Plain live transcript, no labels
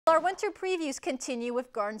Our winter previews continue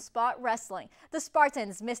with Garden Spot Wrestling. The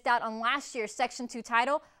Spartans missed out on last year's Section 2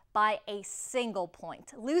 title by a single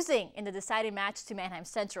point, losing in the deciding match to Manheim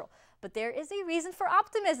Central. But there is a reason for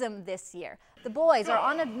optimism this year. The boys are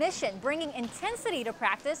on a mission, bringing intensity to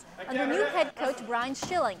practice under new head coach Brian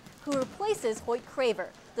Schilling, who replaces Hoyt Craver.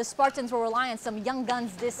 The Spartans will rely on some young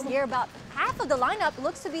guns this year. About half of the lineup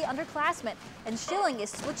looks to be underclassmen, and Schilling is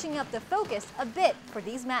switching up the focus a bit for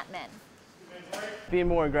these mat men. Being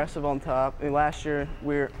more aggressive on top. I mean, last year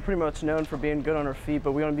we were pretty much known for being good on our feet,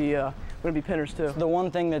 but we want to be pinners too. The one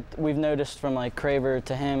thing that we've noticed from like Craver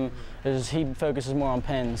to him is he focuses more on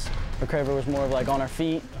pins. But Craver was more of like on our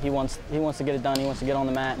feet. He wants to get it done. He wants to get on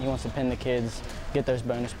the mat. He wants to pin the kids, get those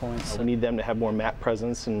bonus points. We need them to have more mat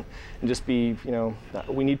presence and just be,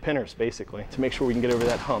 we need pinners basically to make sure we can get over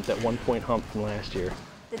that hump, that 1 point hump from last year.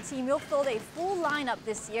 The team will field a full lineup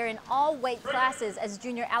this year in all weight classes as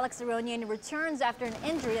junior Alex Aronian returns after an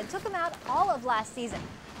injury that took him out all of last season.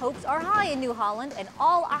 Hopes are high in New Holland, and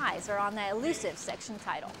all eyes are on that elusive section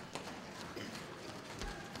title.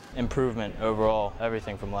 Improvement overall,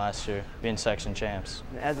 everything from last year, being section champs.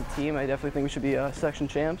 As a team, I definitely think we should be section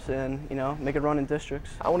champs and make a run in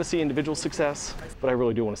districts. I want to see individual success, but I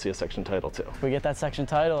really do want to see a section title too. If we get that section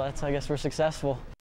title, I guess we're successful.